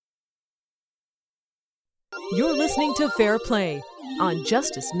You're listening to Fair Play on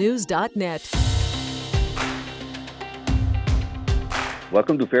justicenews.net.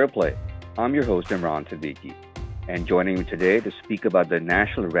 Welcome to Fair Play. I'm your host, Imran Siddiqui. And joining me today to speak about the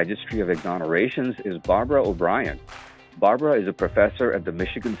National Registry of Exonerations is Barbara O'Brien. Barbara is a professor at the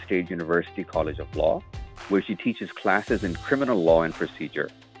Michigan State University College of Law, where she teaches classes in criminal law and procedure.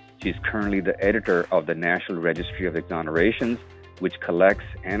 She's currently the editor of the National Registry of Exonerations, which collects,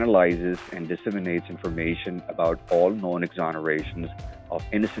 analyzes, and disseminates information about all known exonerations of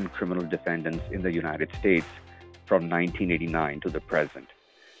innocent criminal defendants in the United States from 1989 to the present.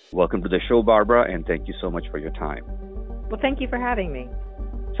 Welcome to the show, Barbara, and thank you so much for your time. Well, thank you for having me.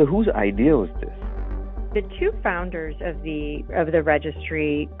 So whose idea was this? The two founders of the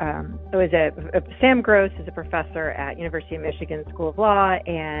registry Sam Gross, is a professor at University of Michigan School of Law,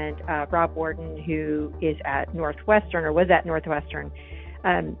 and Rob Warden, who is at Northwestern or was at Northwestern.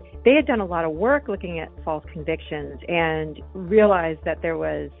 They had done a lot of work looking at false convictions and realized that there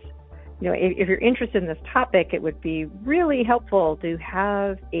was, if you're interested in this topic, it would be really helpful to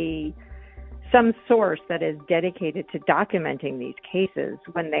have some source that is dedicated to documenting these cases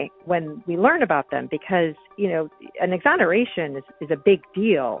when we learn about them, because an exoneration is a big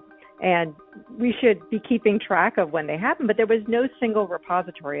deal and we should be keeping track of when they happen. But there was no single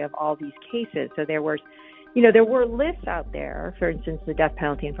repository of all these cases. So there were lists out there. For instance, the Death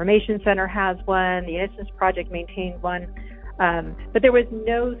Penalty Information Center has one, the Innocence Project maintained one, but there was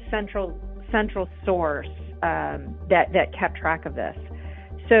no central source that kept track of this.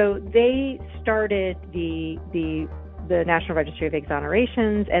 So they started the National Registry of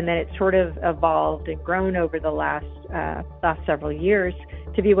Exonerations, and then it sort of evolved and grown over the last several years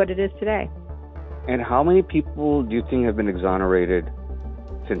to be what it is today. And how many people do you think have been exonerated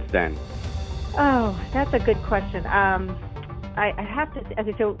since then? Oh, that's a good question. I have to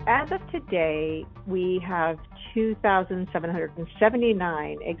say, so as of today, we have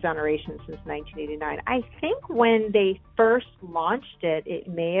 2,779 exonerations since 1989. I think when they first launched it, it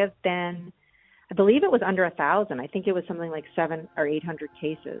may have been, I believe it was under 1,000. I think it was something like 700 or 800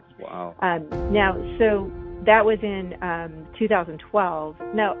 cases. Wow. So that was in 2012.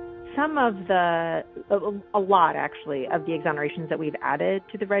 Now, a lot actually of the exonerations that we've added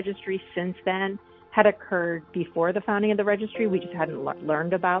to the registry since then had occurred before the founding of the registry. We just hadn't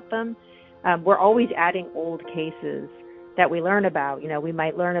learned about them. We're always adding old cases that we learn about. We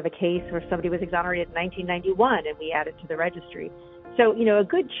might learn of a case where somebody was exonerated in 1991 and we add it to the registry. So, a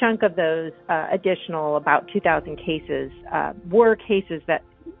good chunk of those additional about 2,000 cases were cases that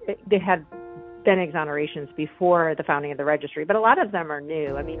they had been exonerations before the founding of the registry. But a lot of them are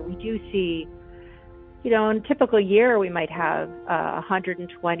new. I mean, we do see, in a typical year, we might have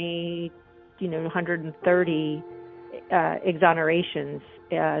 120, 130 exonerations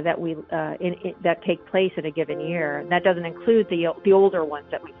that take place in a given year. And that doesn't include the older ones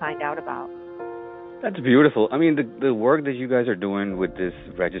that we find out about. That's beautiful. I mean, the work that you guys are doing with this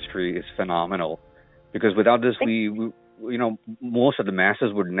registry is phenomenal, because without this, most of the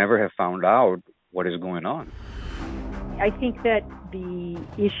masses would never have found out what is going on. I think that the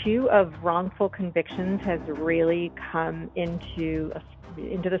issue of wrongful convictions has really come into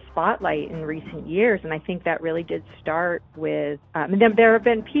the spotlight in recent years, and I think that really did start with. There have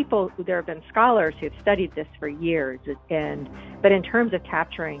been scholars who have studied this for years, but in terms of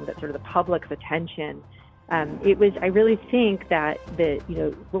capturing the sort of the public's attention, I really think that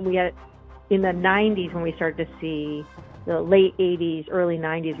when we had in the 90s, when we started to see the late 80s, early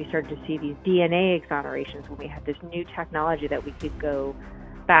 90s, we started to see these DNA exonerations when we had this new technology that we could go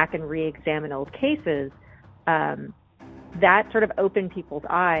back and re-examine old cases. That sort of opened people's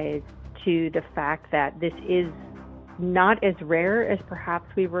eyes to the fact that this is not as rare as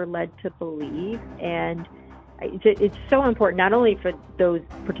perhaps we were led to believe. And it's so important, not only for those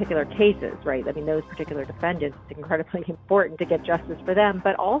particular cases, right? I mean, those particular defendants, it's incredibly important to get justice for them,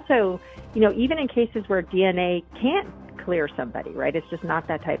 but also, even in cases where DNA can't clear somebody, right? It's just not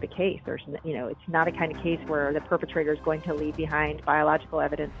that type of case. It's not a kind of case where the perpetrator is going to leave behind biological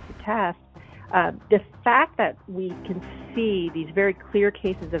evidence to test. The fact that we can see these very clear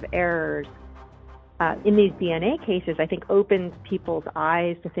cases of errors in these DNA cases, I think opens people's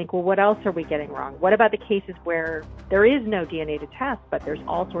eyes to think, well, what else are we getting wrong? What about the cases where there is no DNA to test, but there's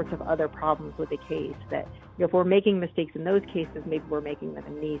all sorts of other problems with the case that if we're making mistakes in those cases, maybe we're making them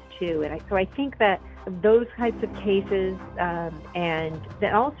in these too. And so I think that those types of cases, and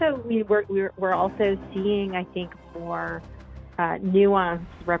then also we're also seeing, I think, more nuanced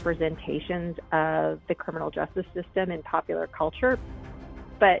representations of the criminal justice system in popular culture.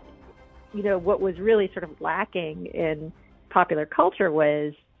 But what was really sort of lacking in popular culture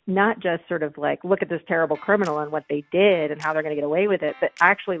was not just sort of like, look at this terrible criminal and what they did and how they're going to get away with it, but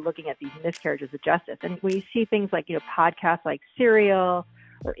actually looking at these miscarriages of justice. And when you see things like, podcasts like Serial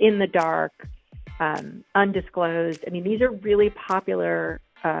or In the Dark, Undisclosed, I mean, these are really popular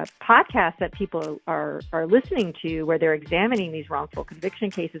podcasts that people are listening to, where they're examining these wrongful conviction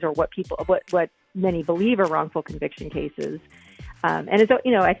cases, or what many believe are wrongful conviction cases. And it's,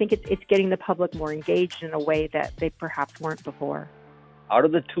 I think it's getting the public more engaged in a way that they perhaps weren't before. Out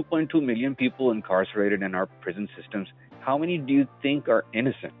of the 2.2 million people incarcerated in our prison systems, how many do you think are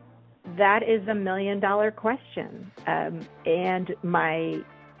innocent? That is $1 million question. And my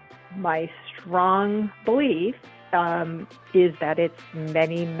strong belief is that it's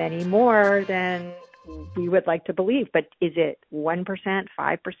many, many more than we would like to believe. But is it 1%, 5%,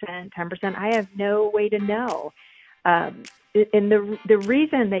 10%? I have no way to know. And the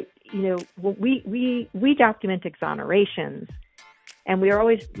reason that, we document exonerations, and we are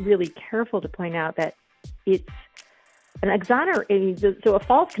always really careful to point out that it's so a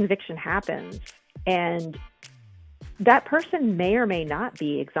false conviction happens, and that person may or may not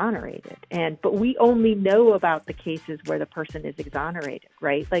be exonerated. But we only know about the cases where the person is exonerated,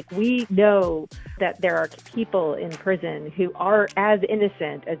 right? Like, we know that there are people in prison who are as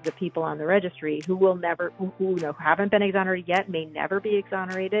innocent as the people on the registry who haven't been exonerated yet, may never be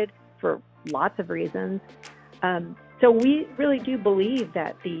exonerated for lots of reasons. So we really do believe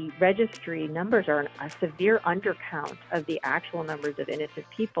that the registry numbers are a severe undercount of the actual numbers of innocent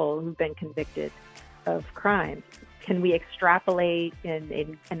people who've been convicted of crimes. Can we extrapolate and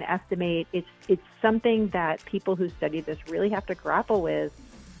estimate? It's something that people who study this really have to grapple with.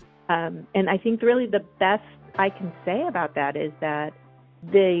 And I think really the best I can say about that is that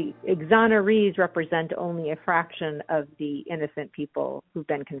the exonerees represent only a fraction of the innocent people who've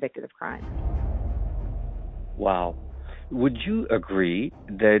been convicted of crimes. Wow. Would you agree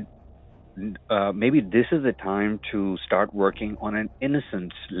that maybe this is the time to start working on an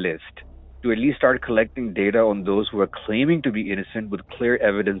innocence list, to at least start collecting data on those who are claiming to be innocent with clear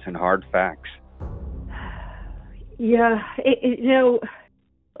evidence and hard facts? Yeah,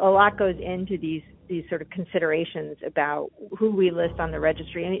 a lot goes into these sort of considerations about who we list on the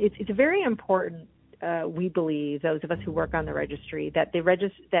registry. And it's very important, we believe, those of us who work on the registry, that the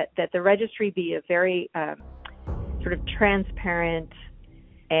registry be a very sort of transparent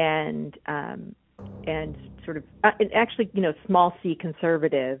and sort of actually, small c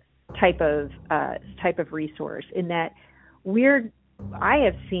conservative type of resource, in that I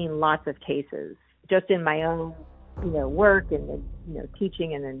have seen lots of cases just in my own work and then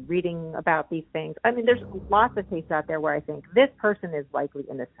teaching and then reading about these things. I mean, there's lots of cases out there where I think this person is likely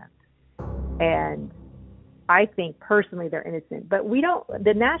innocent, and I think personally they're innocent. But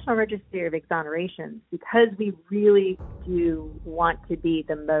the National Registry of Exonerations, because we really do want to be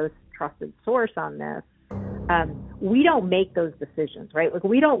the most trusted source on this, we don't make those decisions, right? Like,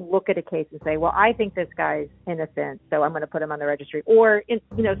 we don't look at a case and say, well, I think this guy's innocent, so I'm going to put him on the registry. Or,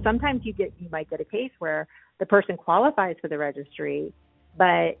 sometimes you might get a case where the person qualifies for the registry,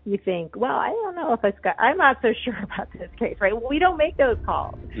 but you think, well, I don't know if I'm not so sure about this case, right? We don't make those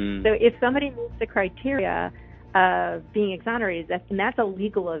calls. So if somebody meets the criteria of being exonerated, that's a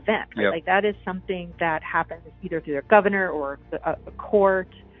legal event, right? Yep. Like, that is something that happens either through their governor or a court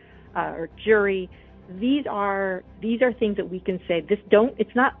or jury. These are things that we can say,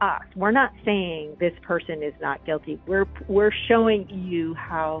 it's not us. We're not saying this person is not guilty. We're showing you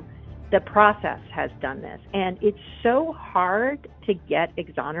how the process has done this. And it's so hard to get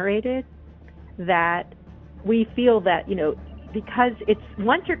exonerated that we feel that, because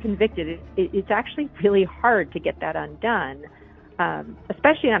once you're convicted, it's actually really hard to get that undone,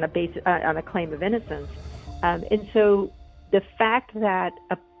 especially on a claim of innocence. And so the fact that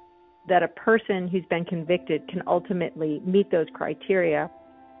a person who's been convicted can ultimately meet those criteria,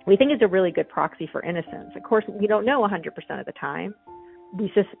 we think is a really good proxy for innocence. Of course, we don't know 100% of the time. We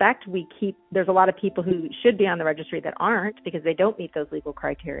suspect there's a lot of people who should be on the registry that aren't, because they don't meet those legal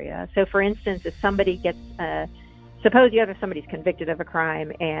criteria. So, for instance, if somebody suppose somebody's convicted of a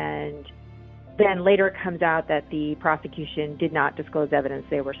crime, and then later it comes out that the prosecution did not disclose evidence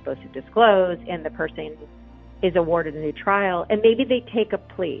they were supposed to disclose, and the person is awarded a new trial, and maybe they take a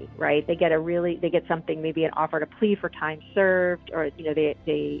plea, right? They get something, maybe an offer to plea for time served, or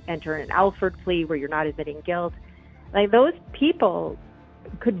they enter an Alford plea where you're not admitting guilt. Like, those people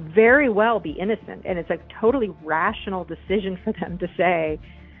could very well be innocent, and it's a totally rational decision for them to say,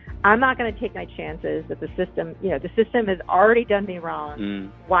 I'm not going to take my chances that the system has already done me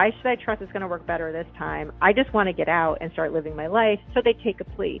wrong. Why should I trust it's going to work better this time? I just want to get out and start living my life. So they take a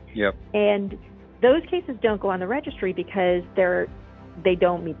plea. Yep. And those cases don't go on the registry because they're they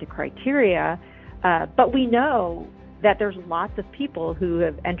don't meet the criteria. But we know that there's lots of people who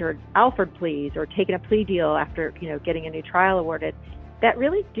have entered Alford pleas or taken a plea deal after, getting a new trial awarded that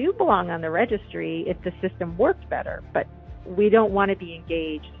really do belong on the registry if the system worked better. But we don't want to be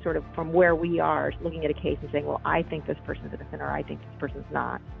engaged sort of from where we are, looking at a case and saying, well, I think this person's innocent or I think this person's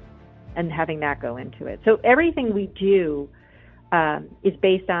not, and having that go into it. So everything we do is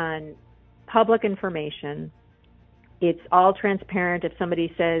based on public information. It's all transparent. If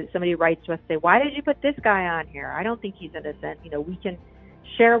somebody writes to us, say, why did you put this guy on here? I don't think he's innocent. We can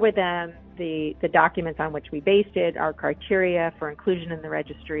share with them the documents on which we based it, our criteria for inclusion in the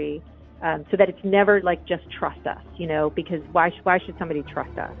registry, so that it's never like just trust us, because why should somebody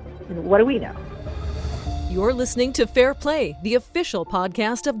trust us? And what do we know? You're listening to Fair Play, the official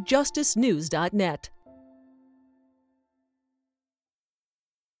podcast of JusticeNews.net.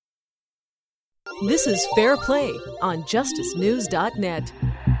 This is Fair Play on JusticeNews.net.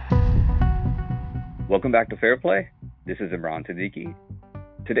 Welcome back to Fair Play. This is Imran Siddiqui.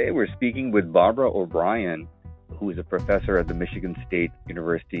 Today we're speaking with Barbara O'Brien, who is a professor at the Michigan State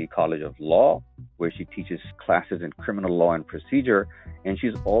University College of Law, where she teaches classes in criminal law and procedure, and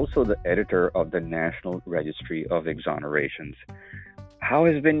she's also the editor of the National Registry of Exonerations. How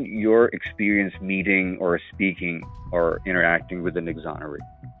has been your experience meeting or speaking or interacting with an exoneree?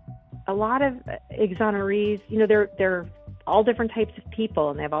 A lot of exonerees, they're all different types of people,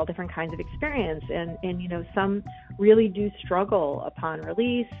 and they have all different kinds of experience. And some really do struggle upon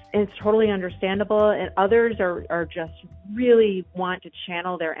release, and it's totally understandable. And others are just really want to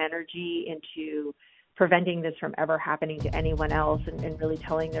channel their energy into preventing this from ever happening to anyone else, and really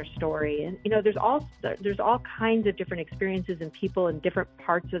telling their story. And, there's all kinds of different experiences and people in different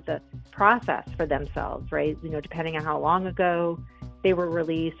parts of the process for themselves, right? Depending on how long ago they were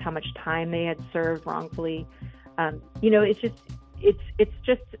released, how much time they had served wrongfully.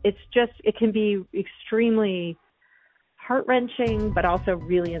 It can be extremely heart-wrenching, but also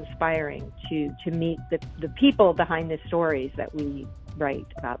really inspiring to meet the people behind the stories that we write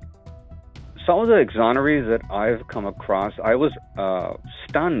about. Some of the exonerees that I've come across, I was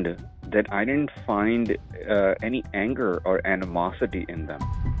stunned that I didn't find any anger or animosity in them.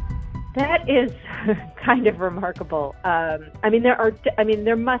 That is kind of remarkable.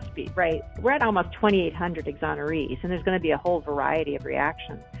 There must be, right? We're at almost 2,800 exonerees, and there's going to be a whole variety of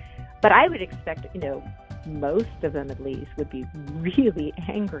reactions. But I would expect, most of them at least would be really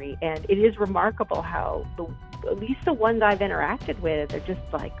angry. And it is remarkable how at least the ones I've interacted with are just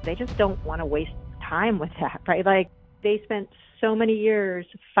they just don't want to waste time with that, right? Like, they spent so many years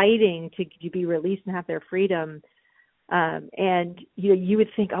fighting to be released and have their freedom. And you would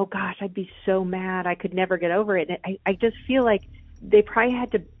think, oh gosh, I'd be so mad, I could never get over it. And I just feel like they probably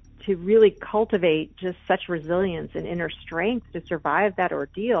had to really cultivate just such resilience and inner strength to survive that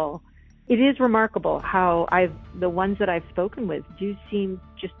ordeal. It is remarkable how the ones that I've spoken with do seem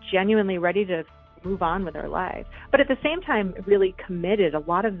just genuinely ready to move on with their lives, but at the same time really committed. A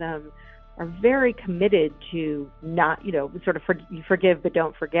lot of them are very committed to not, sort of you forgive but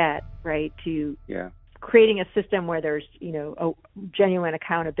don't forget, right? Creating a system where there's, a genuine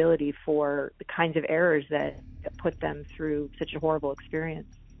accountability for the kinds of errors that put them through such a horrible experience.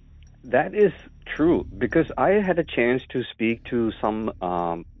 That is true, because I had a chance to speak to some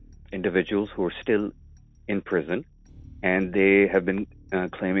individuals who are still in prison, and they have been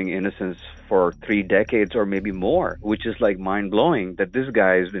claiming innocence for 3 decades or maybe more, which is mind-blowing that this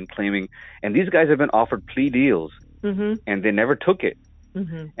guy has been claiming, and these guys have been offered plea deals, and they never took it.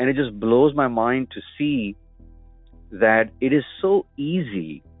 Mm-hmm. And it just blows my mind to see that it is so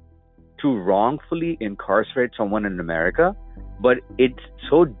easy to wrongfully incarcerate someone in America, but it's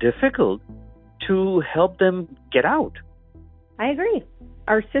so difficult to help them get out. I agree.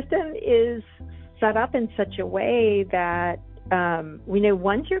 Our system is set up in such a way that we know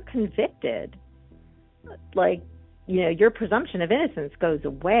once you're convicted, your presumption of innocence goes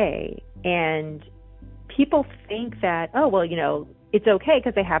away, and people think that, it's okay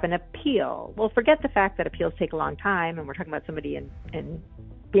because they have an appeal. Well, forget the fact that appeals take a long time, and we're talking about somebody in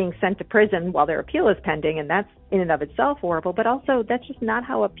being sent to prison while their appeal is pending, and that's in and of itself horrible, but also that's just not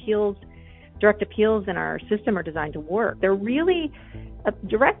how direct appeals in our system are designed to work. They're really,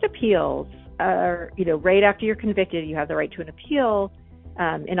 direct appeals are, right after you're convicted, you have the right to an appeal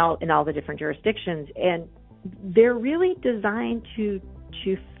in all the different jurisdictions, and they're really designed to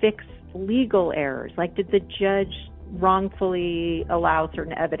fix legal errors. Like, did the judge wrongfully allow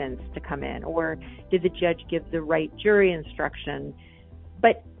certain evidence to come in, or did the judge give the right jury instruction?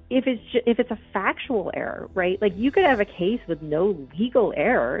 But if it's a factual error, right? Like, you could have a case with no legal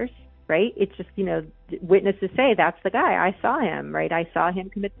errors, right? It's just, witnesses say, that's the guy, I saw him, right? I saw him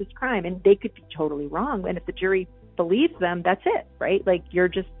commit this crime, and they could be totally wrong. And if the jury believes them, that's it, right? Like,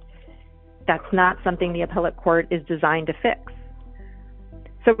 that's not something the appellate court is designed to fix.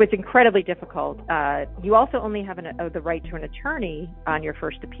 So it's incredibly difficult. You also only have the right to an attorney on your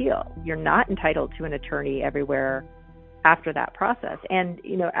first appeal. You're not entitled to an attorney everywhere after that process. And,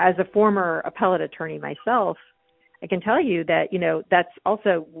 as a former appellate attorney myself, I can tell you that,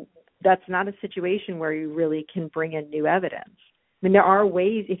 that's not a situation where you really can bring in new evidence. I mean, there are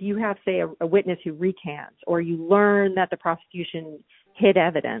ways, if you have, say, a witness who recants, or you learn that the prosecution hid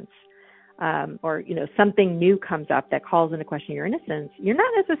evidence, or, something new comes up that calls into question your innocence, you're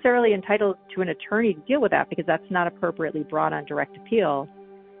not necessarily entitled to an attorney to deal with that, because that's not appropriately brought on direct appeal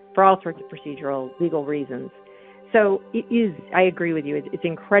for all sorts of procedural legal reasons. So I agree with you, it's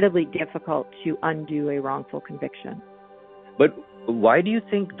incredibly difficult to undo a wrongful conviction. But why do you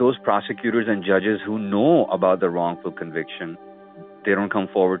think those prosecutors and judges who know about the wrongful conviction, they don't come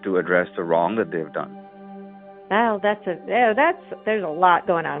forward to address the wrong that they've done? Well, there's a lot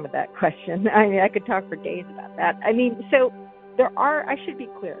going on with that question. I mean, I could talk for days about that. I mean, so I should be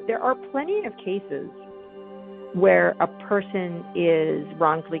clear, there are plenty of cases where a person is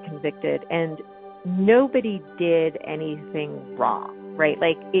wrongfully convicted and nobody did anything wrong, right?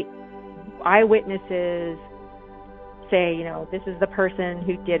 Like, eyewitnesses say, this is the person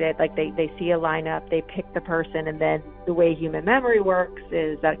who did it. Like, they see a lineup, they pick the person, and then the way human memory works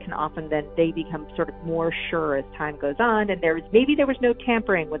is that can often then they become sort of more sure as time goes on, and maybe there was no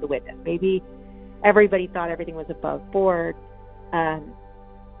tampering with the witness. Maybe everybody thought everything was above board.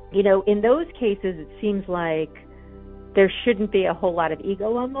 In those cases, it seems like there shouldn't be a whole lot of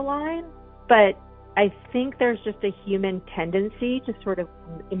ego on the line, but I think there's just a human tendency to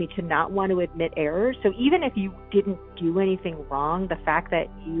to not want to admit errors. So even if you didn't do anything wrong, the fact that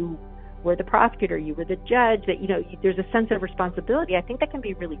you were the prosecutor, you were the judge, that, there's a sense of responsibility, I think that can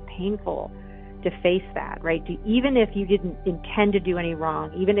be really painful to face that, right? Even if you didn't intend to do any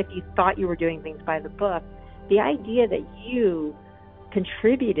wrong, even if you thought you were doing things by the book, the idea that you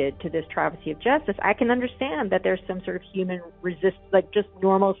contributed to this travesty of justice, I can understand that there's some sort of human just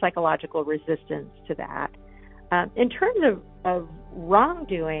normal psychological resistance to that. In terms of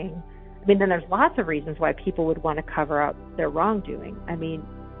wrongdoing, I mean, then there's lots of reasons why people would want to cover up their wrongdoing. I mean,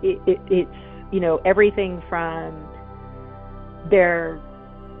 it's everything from they're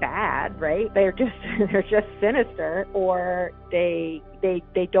bad, right? They're just sinister, or they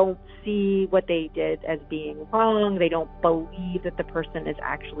don't see what they did as being wrong. They don't believe that the person is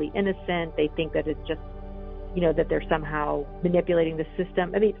actually innocent. They think that it's just, that they're somehow manipulating the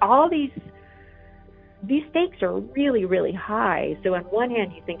system. I mean, all these stakes are really, really high. So on one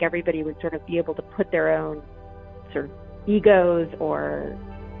hand, you think everybody would sort of be able to put their own sort of egos, or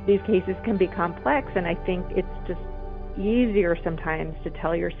these cases can be complex, and I think it's just easier sometimes to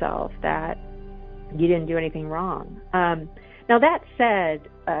tell yourself that you didn't do anything wrong. Now, that said,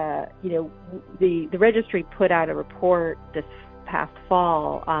 the registry put out a report this past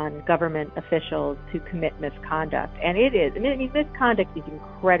fall on government officials who commit misconduct, and misconduct is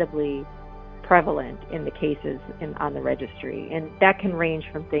incredibly prevalent in the cases on the registry, and that can range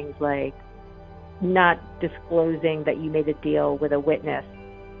from things like not disclosing that you made a deal with a witness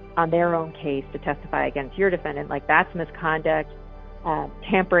on their own case to testify against your defendant, like that's misconduct.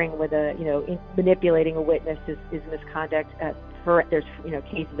 Tampering with manipulating a witness is misconduct. There's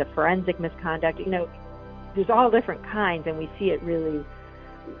cases of forensic misconduct. There's all different kinds, and we see it really,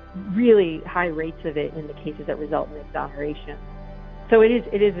 really high rates of it in the cases that result in exoneration. So it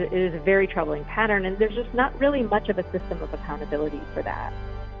is a very troubling pattern, and there's just not really much of a system of accountability for that.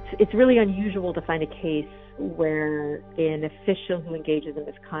 It's really unusual to find a case where an official who engages in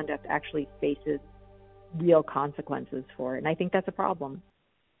misconduct actually faces real consequences for it, and I think that's a problem.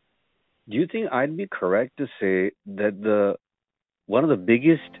 Do you think I'd be correct to say that one of the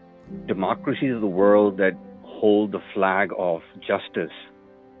biggest democracies of the world that hold the flag of justice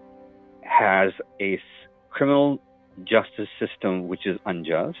has a criminal justice system which is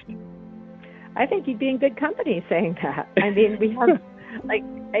unjust? I think you'd be in good company saying that. I mean, we have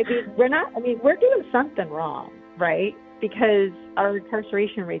we're doing something wrong, right? Because our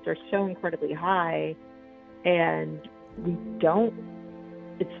incarceration rates are so incredibly high, and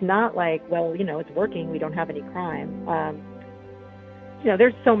it's not like, it's working, we don't have any crime.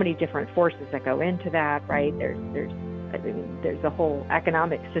 There's so many different forces that go into that, right? There's a whole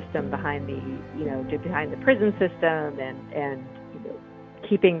economic system behind the prison system, and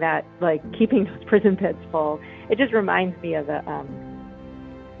keeping those prison beds full. It just reminds me of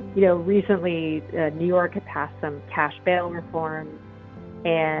recently New York had passed some cash bail reform,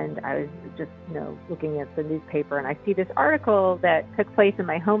 And I was just, looking at the newspaper, and I see this article that took place in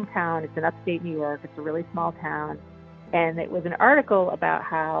my hometown. It's in upstate New York. It's a really small town. And it was an article about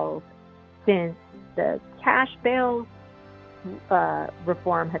how since the cash bail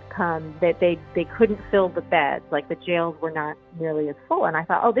reform had come, that they couldn't fill the beds, like the jails were not nearly as full. And I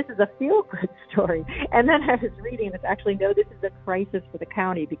thought, oh, this is a feel-good story. And then I was reading this, actually, no, this is a crisis for the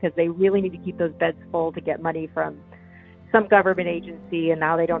county because they really need to keep those beds full to get money from some government agency, and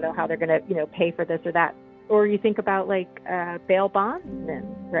now they don't know how they're going to, pay for this or that. Or you think about bail bondsmen,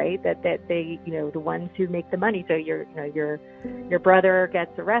 right? That they, the ones who make the money. So your brother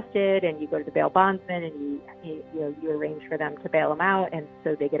gets arrested, and you go to the bail bondsman, and you arrange for them to bail him out, and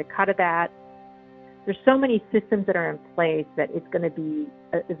so they get a cut of that. There's so many systems that are in place that it's going to be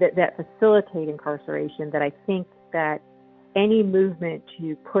that facilitate incarceration, that I think that any movement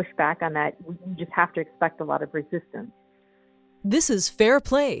to push back on that, we just have to expect a lot of resistance. This is Fair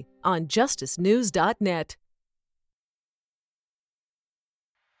Play on JusticeNews.net.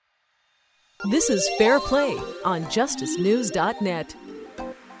 This is Fair Play on JusticeNews.net.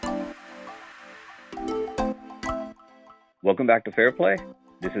 Welcome back to Fair Play.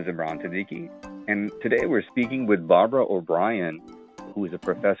 This is Imran Siddiqui, and today we're speaking with Barbara O'Brien, who is a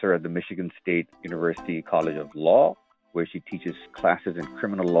professor at the Michigan State University College of Law, where she teaches classes in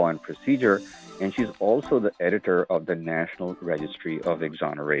criminal law and procedure, and she's also the editor of the National Registry of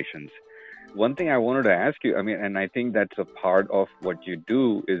Exonerations. One thing I wanted to ask you, and I think that's a part of what you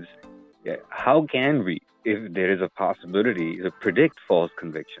do, is how can we, if there is a possibility, to predict false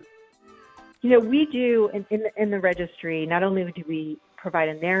conviction? We do in the registry, not only do we provide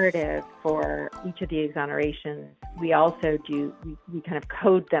a narrative for each of the exonerations, we also we kind of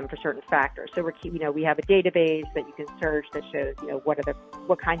code them for certain factors. So we have a database that you can search that shows,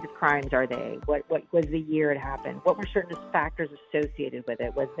 what kinds of crimes are they? What was the year it happened? What were certain factors associated with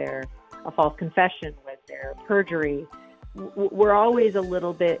it? Was there a false confession? Was there perjury? We're always a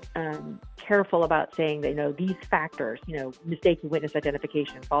little bit careful about saying that, these factors, mistaken witness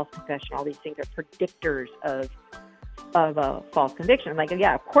identification, false confession, all these things are predictors of a false conviction.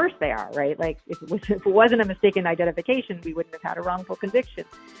 Yeah, of course they are, right? If it wasn't a mistaken identification, we wouldn't have had a wrongful conviction.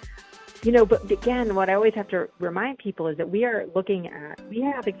 But again, what I always have to remind people is that we have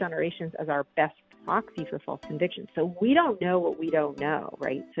exonerations as our best proxy for false convictions. So we don't know what we don't know,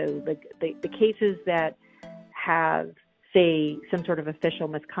 right? So the cases that have, say, some sort of official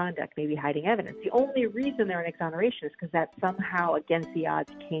misconduct, maybe hiding evidence, the only reason they're an exoneration is because that somehow against the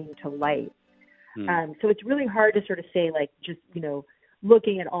odds came to light. So it's really hard to sort of say,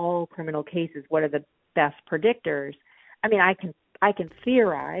 looking at all criminal cases, what are the best predictors? I can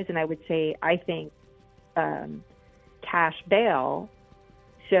theorize, and I would say I think cash bail.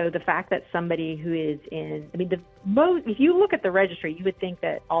 So the fact that somebody who is if you look at the registry, you would think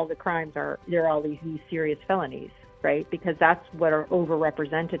that all the crimes they're all these serious felonies, right? Because that's what are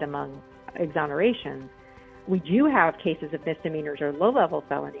overrepresented among exonerations. We do have cases of misdemeanors or low-level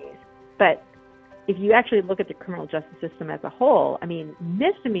felonies, but if you actually look at the criminal justice system as a whole,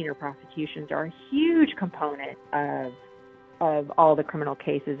 misdemeanor prosecutions are a huge component of all the criminal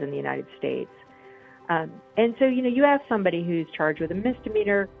cases in the United States. And so, you have somebody who's charged with a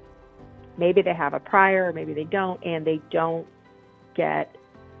misdemeanor, maybe they have a prior, or maybe they don't, and they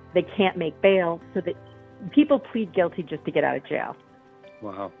can't make bail, so that people plead guilty just to get out of jail.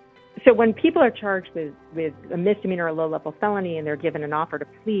 Wow. So when people are charged with a misdemeanor or a low-level felony, and they're given an offer to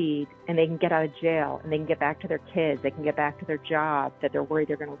plead, and they can get out of jail, and they can get back to their kids, they can get back to their job that they're worried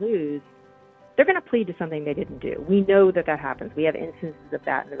they're going to lose, they're going to plead to something they didn't do. We know that happens. We have instances of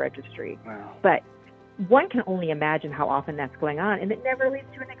that in the registry. Wow. But one can only imagine how often that's going on, and it never leads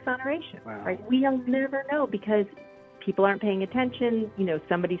to an exoneration. Wow. Right? We'll never know because people aren't paying attention.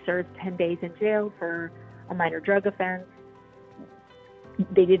 Somebody serves 10 days in jail for a minor drug offense.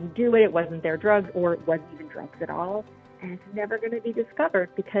 They didn't do it. It wasn't their drugs, or it wasn't even drugs at all. And it's never going to be discovered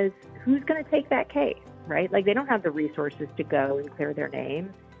because who's going to take that case, right? They don't have the resources to go and clear their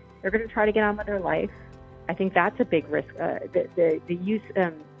name. They're going to try to get on with their life. I think that's a big risk. The use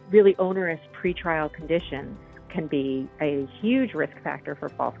really onerous pretrial conditions can be a huge risk factor for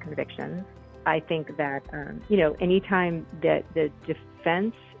false convictions. I think that, anytime that the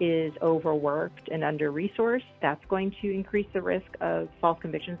defense is overworked and under-resourced, that's going to increase the risk of false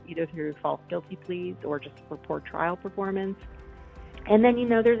convictions, either through false guilty pleas or just for poor trial performance. And then,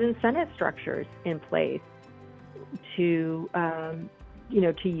 there's incentive structures in place to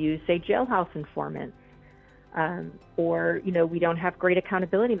use, say, jailhouse informants. Or we don't have great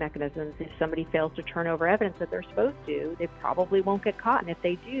accountability mechanisms. If somebody fails to turn over evidence that they're supposed to, they probably won't get caught. And if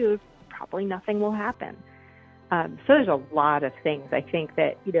they do, probably nothing will happen. So there's a lot of things, I think,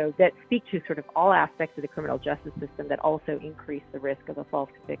 that, that speak to sort of all aspects of the criminal justice system that also increase the risk of a false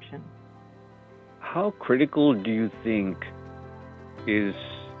conviction. How critical do you think is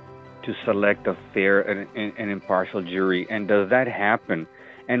to select a fair and impartial jury, and does that happen?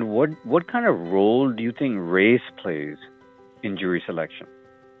 And what kind of role do you think race plays in jury selection?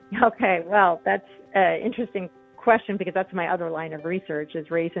 Okay, well, that's an interesting question, because that's my other line of research, is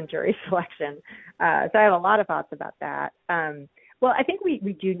race and jury selection. So I have a lot of thoughts about that. Well, I think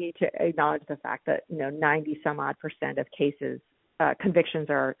we do need to acknowledge the fact that 90 some odd % of cases, convictions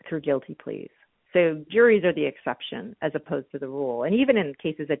are through guilty pleas. So juries are the exception as opposed to the rule. And even in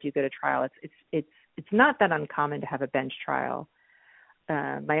cases that do go to trial, it's not that uncommon to have a bench trial.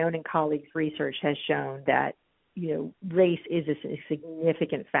 My own and colleagues' research has shown that race is a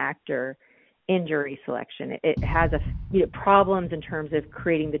significant factor in jury selection. It has problems in terms of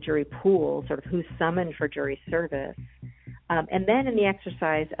creating the jury pool, sort of who's summoned for jury service. And then in the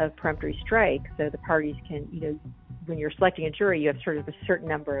exercise of peremptory strike, so the parties can, when you're selecting a jury, you have sort of a certain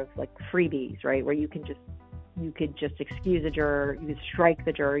number of like freebies, right, where you could just excuse a juror, you could strike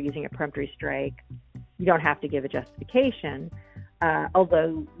the juror using a peremptory strike. You don't have to give a justification.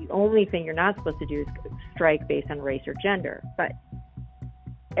 Although the only thing you're not supposed to do is strike based on race or gender. But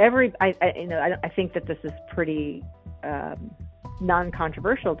I think that this is pretty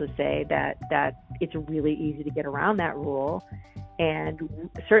non-controversial to say that it's really easy to get around that rule. And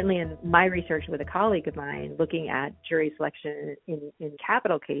certainly in my research with a colleague of mine, looking at jury selection in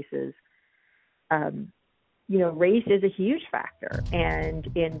capital cases, race is a huge factor, and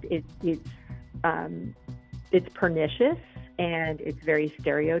it's pernicious, and it's very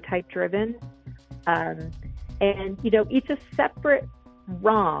stereotype driven, and it's a separate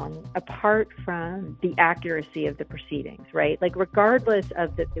wrong apart from the accuracy of the proceedings, right? Like, regardless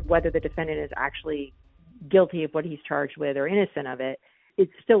of whether the defendant is actually guilty of what he's charged with or innocent of it,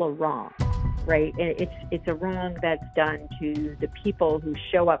 it's still a wrong, right? And it's a wrong that's done to the people who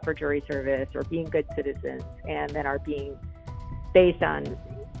show up for jury service or being good citizens, and then are being, based on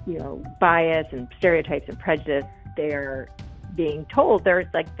bias and stereotypes and prejudice, they're being told they're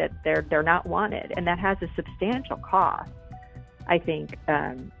not wanted, and that has a substantial cost, I think,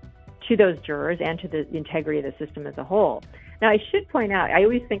 to those jurors and to the integrity of the system as a whole. Now, I should point out, I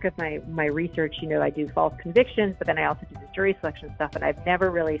always think of my research, I do false convictions, but then I also do this jury selection stuff, and I've never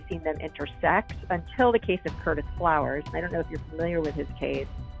really seen them intersect until the case of Curtis Flowers. I don't know if you're familiar with his case.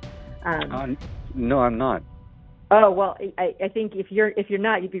 No, I'm not. Oh, well, I think if you're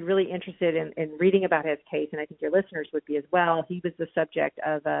not, you'd be really interested in reading about his case, and I think your listeners would be as well. He was the subject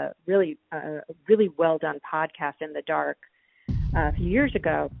of a really well done podcast, In the Dark, a few years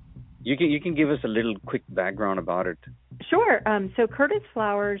ago. You can give us a little quick background about it. Sure. So Curtis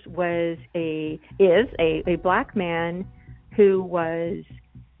Flowers is a black man who was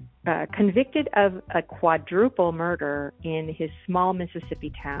convicted of a quadruple murder in his small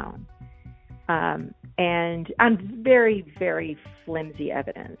Mississippi town, and on very, very flimsy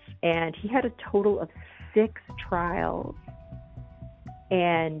evidence. And he had a total of 6 trials,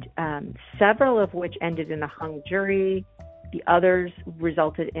 and several of which ended in a hung jury. The others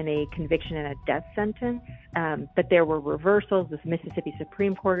resulted in a conviction and a death sentence, but there were reversals. The Mississippi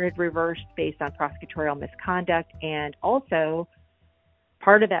Supreme Court had reversed based on prosecutorial misconduct, and also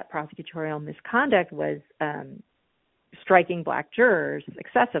part of that prosecutorial misconduct was striking black jurors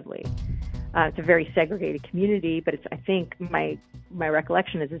excessively. It's a very segregated community, but I think my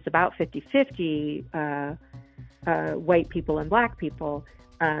recollection is it's about 50-50 white people and black people.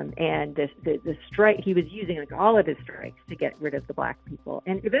 And the strike, he was using all of his strikes to get rid of the black people,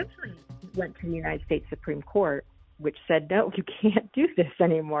 and eventually went to the United States Supreme Court, which said, no, you can't do this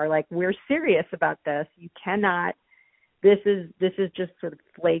anymore. Like, we're serious about this. You cannot. This is just sort of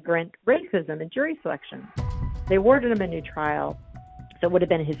flagrant racism in jury selection. They awarded him a new trial. So it would have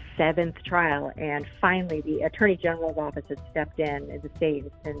been his 7th trial, and finally the Attorney General's office had stepped in the state,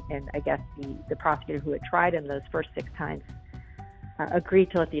 and I guess the prosecutor who had tried him those first 6 times agreed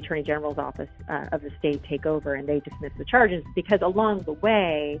to let the Attorney General's office of the state take over, and they dismissed the charges, because along the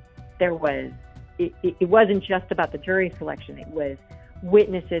way it wasn't just about the jury selection. It was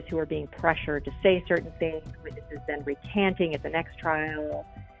witnesses who were being pressured to say certain things, witnesses then recanting at the next trial,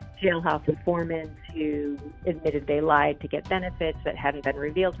 jailhouse informants who admitted they lied to get benefits that hadn't been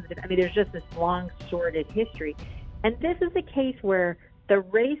revealed to them. I mean, there's just this long, sordid history. And this is a case where the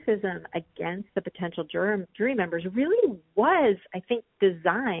racism against the potential jury members really was, I think,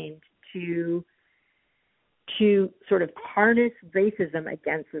 designed to sort of harness racism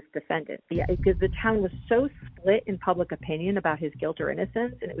against this defendant. Because the town was so split in public opinion about his guilt or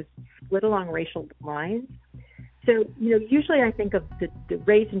innocence, and it was split along racial lines, So, usually I think of the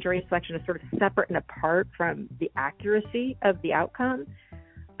race and jury selection as sort of separate and apart from the accuracy of the outcome,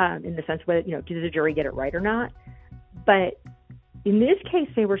 in the sense whether, did the jury get it right or not. But in this case,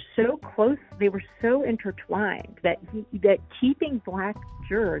 they were so close, they were so intertwined that keeping Black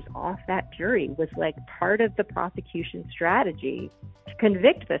jurors off that jury was like part of the prosecution's strategy to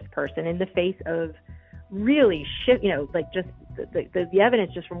convict this person in the face of really just the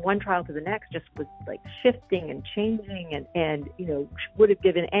evidence just from one trial to the next just was like shifting and changing and would have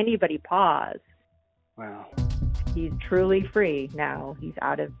given anybody pause. Wow. He's truly free now. He's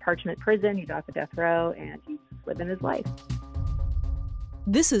out of Parchment Prison, he's off the death row, and he's living his life.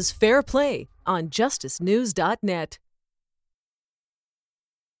 This is Fair Play on JusticeNews.net.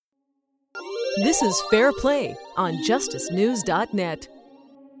 This is Fair Play on JusticeNews.net.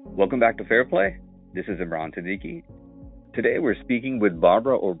 Welcome back to Fair Play. This is Imran Siddiqui. Today we're speaking with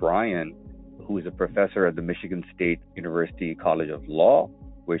Barbara O'Brien, who is a professor at the Michigan State University College of Law,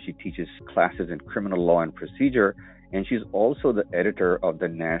 where she teaches classes in criminal law and procedure, and she's also the editor of the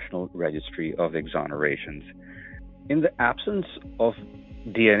National Registry of Exonerations. In the absence of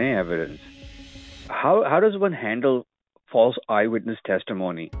DNA evidence, how does one handle false eyewitness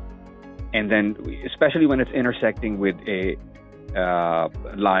testimony? And then, especially when it's intersecting with a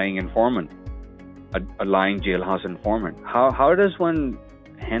lying informant, a lying jailhouse informant. How does one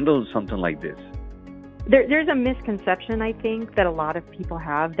handle something like this? There's a misconception, I think, that a lot of people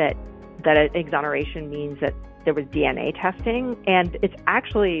have that exoneration means that there was DNA testing, and it's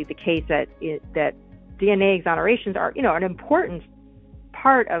actually the case that DNA exonerations are, an important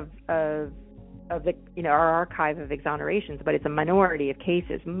part of the our archive of exonerations, but it's a minority of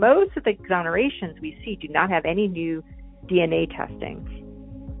cases. Most of the exonerations we see do not have any new DNA testing.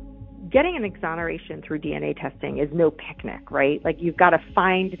 Getting an exoneration through DNA testing is no picnic, right? Like, you've got to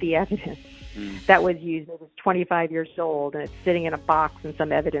find the evidence that was used. It was 25 years old and it's sitting in a box in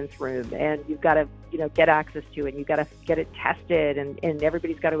some evidence room, and you've got to, get access to it. And you've got to get it tested, and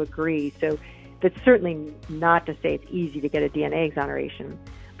everybody's got to agree. So that's certainly not to say it's easy to get a DNA exoneration,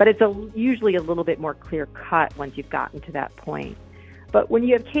 but it's usually a little bit more clear cut once you've gotten to that point. But when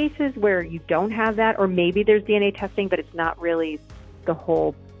you have cases where you don't have that, or maybe there's DNA testing, but it's not really the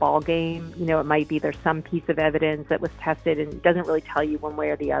whole ball game, it might be there's some piece of evidence that was tested and it doesn't really tell you one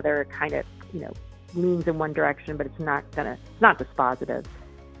way or the other. It kind of, leans in one direction, but it's not dispositive.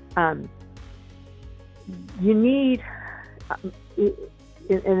 You need,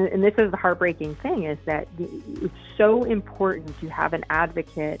 and this is the heartbreaking thing, is that it's so important to have an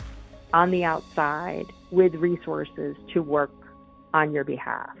advocate on the outside with resources to work on your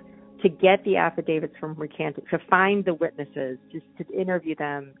behalf, to get the affidavits from recanting, to find the witnesses, just to interview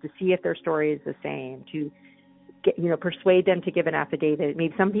them, to see if their story is the same, to get, persuade them to give an affidavit.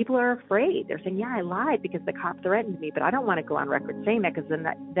 Maybe some people are afraid. They're saying, yeah, I lied because the cop threatened me, but I don't want to go on record saying that because then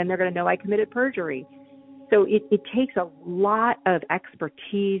they're going to know I committed perjury. So it takes a lot of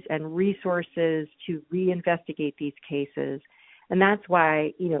expertise and resources to reinvestigate these cases. And that's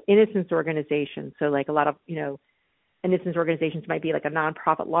why, innocence organizations, so like a lot of, innocence organizations might be like a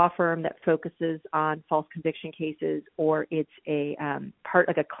nonprofit law firm that focuses on false conviction cases, or it's a part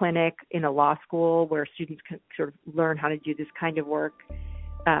like a clinic in a law school where students can sort of learn how to do this kind of work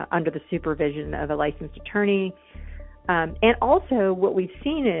under the supervision of a licensed attorney. And also what we've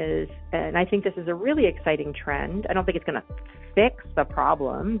seen is, and I think this is a really exciting trend, I don't think it's going to fix the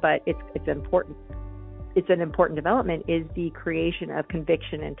problem, but it's important. It's an important development, is the creation of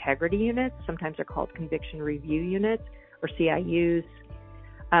conviction integrity units. Sometimes they're called conviction review units, or CIUs.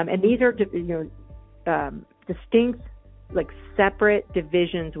 And these are, distinct, like separate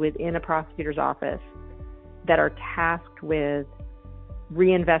divisions within a prosecutor's office that are tasked with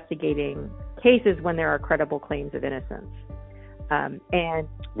reinvestigating cases when there are credible claims of innocence. And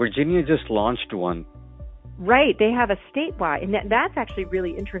Virginia just launched one. Right. They have a statewide, and that's actually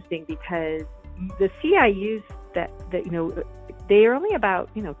really interesting because the CIUs that they are only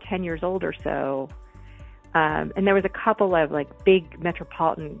about 10 years old or so, and there was a couple of like big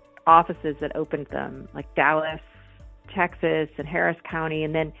metropolitan offices that opened them, like Dallas, Texas, and Harris County,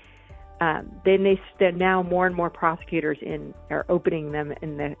 and then now more and more prosecutors are opening them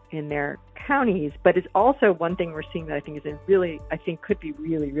in their counties. But it's also one thing we're seeing that I think could be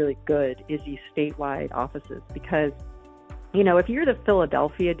really, really good is these statewide offices, because if you're the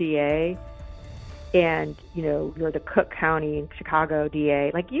Philadelphia DA and you're the Cook County, Chicago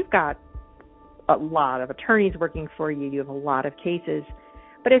DA, like you've got a lot of attorneys working for you. You have a lot of cases.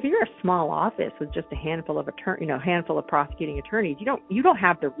 But if you're a small office with just a handful of prosecuting attorneys, you don't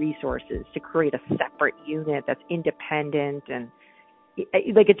have the resources to create a separate unit that's independent and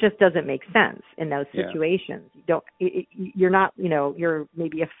like it just doesn't make sense in those situations. You're not, you're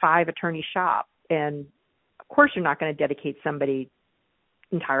maybe a 5-attorney shop, and of course you're not going to dedicate somebody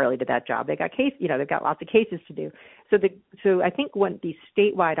entirely to that job. They've got lots of cases to do. So I think what these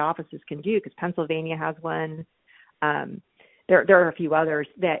statewide offices can do, because Pennsylvania has one, there are a few others,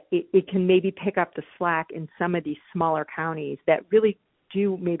 that it can maybe pick up the slack in some of these smaller counties that really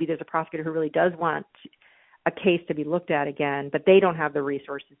do. Maybe there's a prosecutor who really does want a case to be looked at again, but they don't have the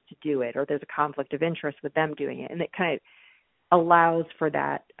resources to do it, or there's a conflict of interest with them doing it. And it kind of allows for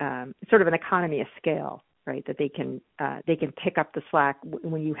that sort of an economy of scale, right? That they can pick up the slack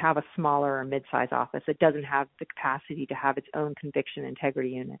when you have a smaller or mid-sized office that doesn't have the capacity to have its own conviction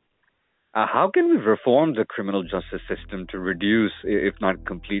integrity unit. How can we reform the criminal justice system to reduce, if not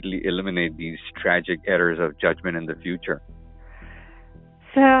completely eliminate, these tragic errors of judgment in the future?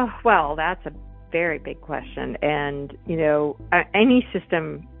 So, well, that's a very big question. And,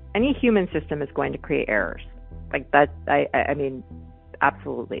 any human system is going to create errors. Like that, I mean,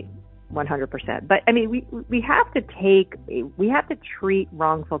 absolutely, 100%. But I mean, we have to treat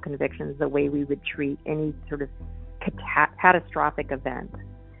wrongful convictions the way we would treat any sort of catastrophic event.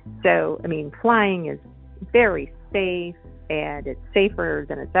 So, I mean, flying is very safe, and it's safer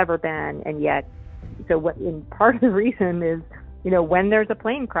than it's ever been. And yet, part of the reason is, when there's a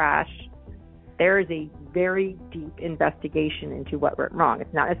plane crash, there is a very deep investigation into what went wrong.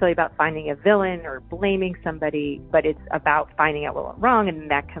 It's not necessarily about finding a villain or blaming somebody, but it's about finding out what went wrong, and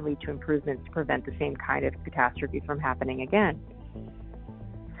that can lead to improvements to prevent the same kind of catastrophe from happening again.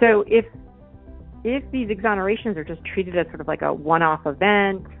 So if these exonerations are just treated as sort of like a one-off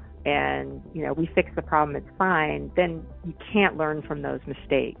event, and we fix the problem, it's fine, then you can't learn from those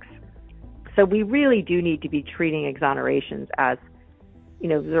mistakes. So we really do need to be treating exonerations as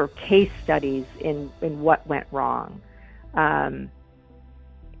there are case studies in what went wrong. And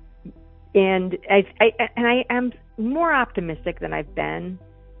I am more optimistic than I've been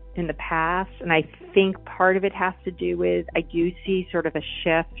in the past. And I think part of it has to do with, I do see sort of a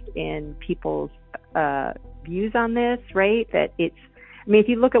shift in people's views on this, right? That if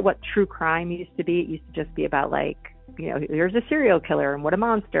you look at what true crime used to be, it used to just be about here's a serial killer and what a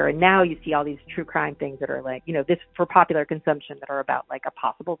monster. And now you see all these true crime things that are this for popular consumption, that are about like a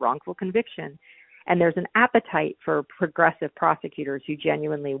possible wrongful conviction. And there's an appetite for progressive prosecutors who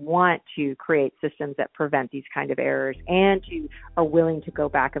genuinely want to create systems that prevent these kind of errors, and who are willing to go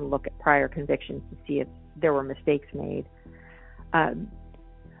back and look at prior convictions to see if there were mistakes made.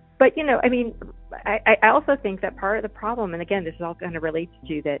 But, I also think that part of the problem, and again, this all kind of relates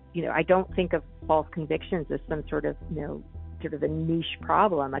to that, I don't think of false convictions as some sort of, sort of a niche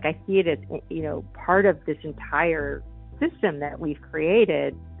problem. Like, I see it as, part of this entire system that we've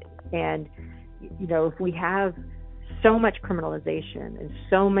created. And, if we have so much criminalization and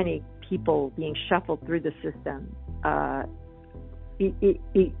so many people being shuffled through the system,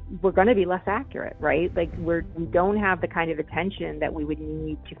 we're going to be less accurate, right? Like we don't have the kind of attention that we would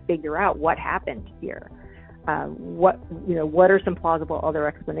need to figure out what happened here. What are some plausible other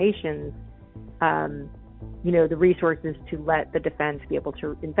explanations? The resources to let the defense be able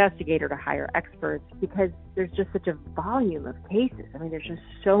to investigate or to hire experts, because there's just such a volume of cases. I mean, there's just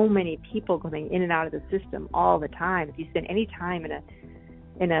so many people going in and out of the system all the time. If you spend any time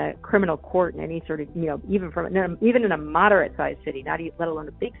in a criminal court in any sort of, even in a moderate-sized city, let alone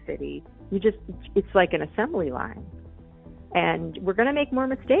a big city, it's like an assembly line. And we're going to make more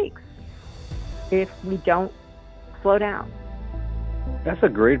mistakes if we don't slow down. That's a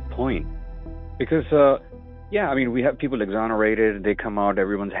great point. Because, we have people exonerated, they come out,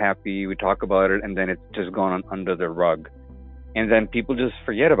 everyone's happy, we talk about it, and then it's just gone under the rug. And then people just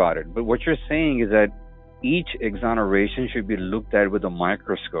forget about it. But what you're saying is that each exoneration should be looked at with a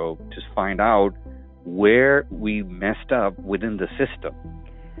microscope to find out where we messed up within the system.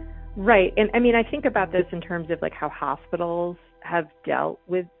 Right. And I think about this in terms of like how hospitals have dealt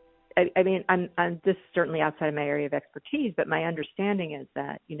with, I'm this is certainly outside of my area of expertise, but my understanding is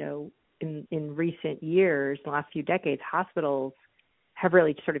that, in recent years, the last few decades, hospitals have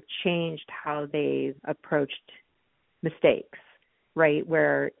really sort of changed how they've approached mistakes. Right,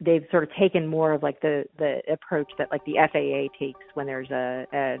 where they've sort of taken more of like the approach that like the FAA takes when there's an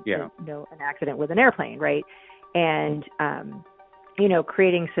accident with an airplane, right? And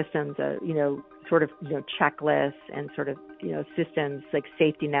creating systems, sort of checklists and sort of systems like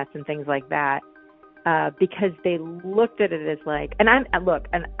safety nets and things like that, because they looked at it as like, and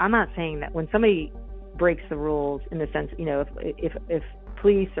I'm not saying that when somebody breaks the rules in the sense, if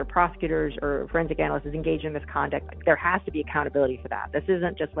police or prosecutors or forensic analysts is engaged in misconduct, there has to be accountability for that. This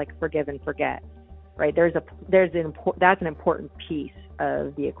isn't just like forgive and forget, right? That's an important piece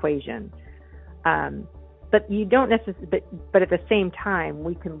of the equation. But you don't necessarily, but at the same time,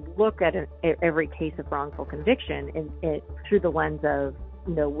 we can look at every case of wrongful conviction through the lens of,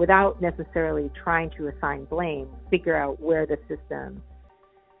 without necessarily trying to assign blame, figure out where the system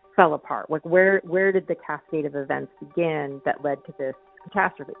fell apart. Like where did the cascade of events begin that led to this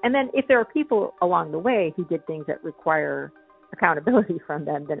catastrophe? And then if there are people along the way who did things that require accountability from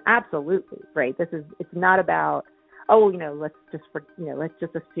them, then absolutely, right? It's not about, let's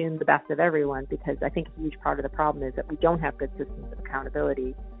just assume the best of everyone, because I think a huge part of the problem is that we don't have good systems of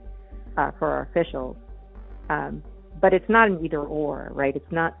accountability for our officials. But it's not an either or, right?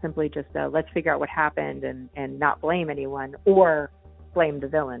 It's not simply just let's figure out what happened and not blame anyone or blame the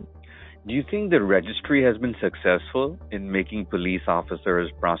villain. Do you think the registry has been successful in making police officers,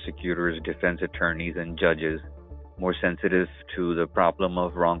 prosecutors, defense attorneys, and judges more sensitive to the problem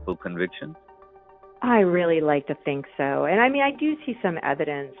of wrongful conviction? I really like to think so. And I mean, I do see some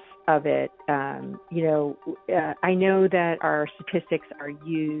evidence of it. I know that our statistics are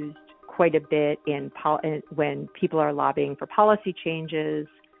used quite a bit when people are lobbying for policy changes.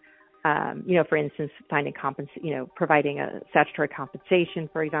 For instance, providing a statutory compensation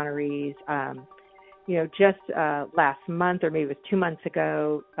for exonerees. Just last month, or maybe it was 2 months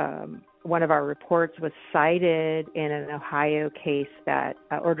ago, one of our reports was cited in an Ohio case that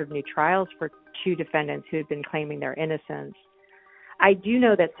ordered new trials for 2 defendants who had been claiming their innocence. I do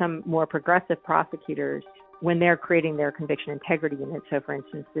know that some more progressive prosecutors, when they're creating their conviction integrity unit, so for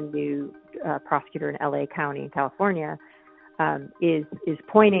instance, the new prosecutor in LA County in California, is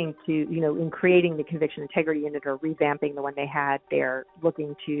pointing to, in creating the conviction integrity unit or revamping the one they had, they're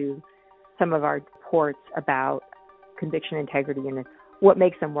looking to some of our reports about conviction integrity units, what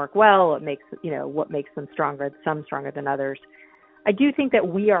makes them work well, what makes them stronger, some stronger than others. I do think that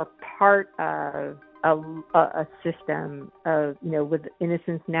we are part of a system of, with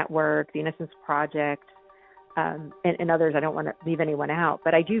Innocence Network, the Innocence Project, and others. I don't want to leave anyone out,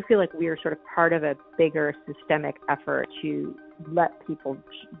 but I do feel like we are sort of part of a bigger systemic effort to let people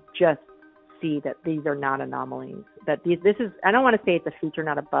just see that these are not anomalies. That this is, I don't want to say it's a feature,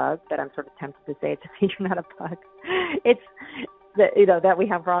 not a bug, but I'm sort of tempted to say it's a feature, not a bug. It's that we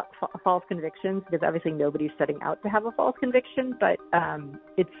have false convictions, because obviously nobody's setting out to have a false conviction, but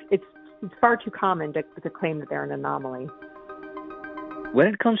it's far too common to claim that they're an anomaly. When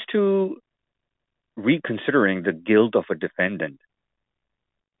it comes to reconsidering the guilt of a defendant,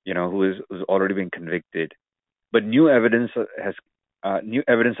 who's already been convicted, but new evidence of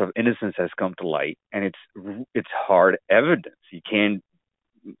innocence has come to light, and it's hard evidence. You can't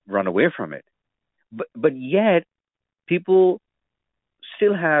run away from it. But yet, people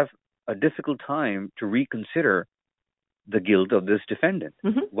still have a difficult time to reconsider the guilt of this defendant.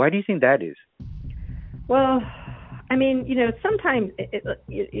 Mm-hmm. Why do you think that is? Well, I mean, sometimes,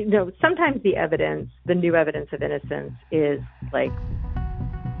 sometimes the new evidence of innocence is like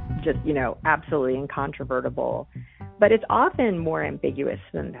just, absolutely incontrovertible, but it's often more ambiguous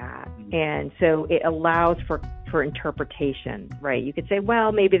than that. And so it allows for interpretation, right? You could say,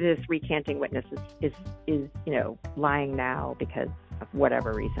 well, maybe this recanting witness is lying now because of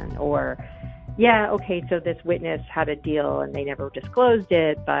whatever reason, or so this witness had a deal and they never disclosed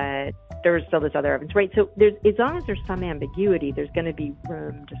it, but there's still this other evidence, right? So as long as there's some ambiguity, there's going to be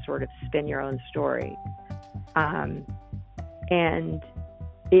room to sort of spin your own story. And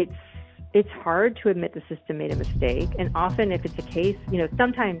it's hard to admit the system made a mistake. And often if it's a case,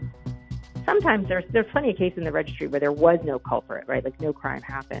 sometimes there's plenty of cases in the registry where there was no culprit, right? Like no crime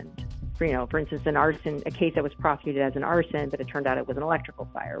happened. For instance, an arson, a case that was prosecuted as an arson, but it turned out it was an electrical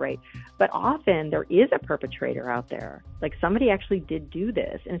fire, right? But often there is a perpetrator out there. Like somebody actually did do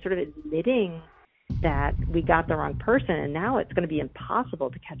this, and sort of admitting that we got the wrong person, and now it's going to be impossible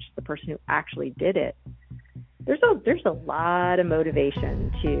to catch the person who actually did it. There's a lot of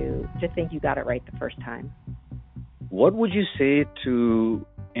motivation to think you got it right the first time. What would you say to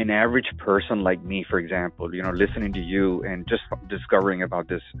an average person like me, for example, listening to you and just discovering about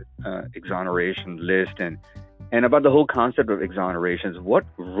this exoneration list and about the whole concept of exonerations? What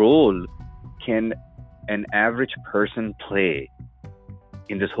role can an average person play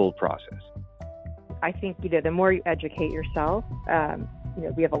in this whole process? I think, the more you educate yourself,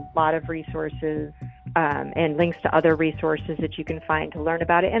 we have a lot of resources and links to other resources that you can find to learn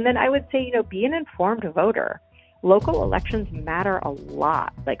about it. And then I would say, be an informed voter. Local elections matter a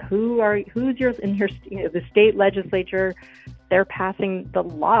lot. Like the state legislature, they're passing the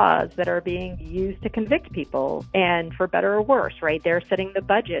laws that are being used to convict people, and for better or worse, right? They're setting the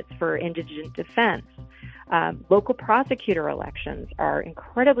budgets for indigent defense. Local prosecutor elections are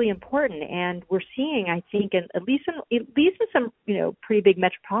incredibly important, and we're seeing, I think, at least in some pretty big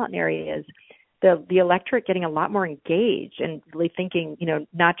metropolitan areas, the electorate getting a lot more engaged and really thinking,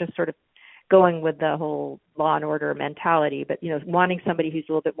 not just sort of going with the whole law and order mentality, but wanting somebody who's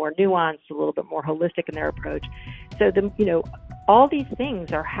a little bit more nuanced, a little bit more holistic in their approach. So all these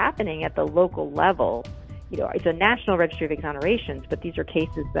things are happening at the local level. It's a national registry of exonerations, but these are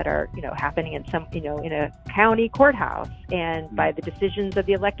cases that are, happening in some, in a county courthouse, and by the decisions of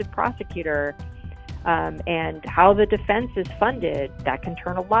the elected prosecutor, and how the defense is funded, that can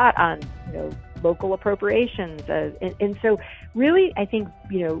turn a lot on, local appropriations. And so really, I think,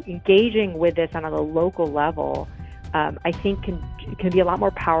 engaging with this on a local level, I think can be a lot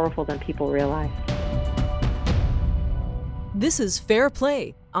more powerful than people realize. This is Fair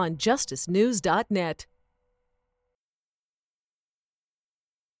Play on JusticeNews.net.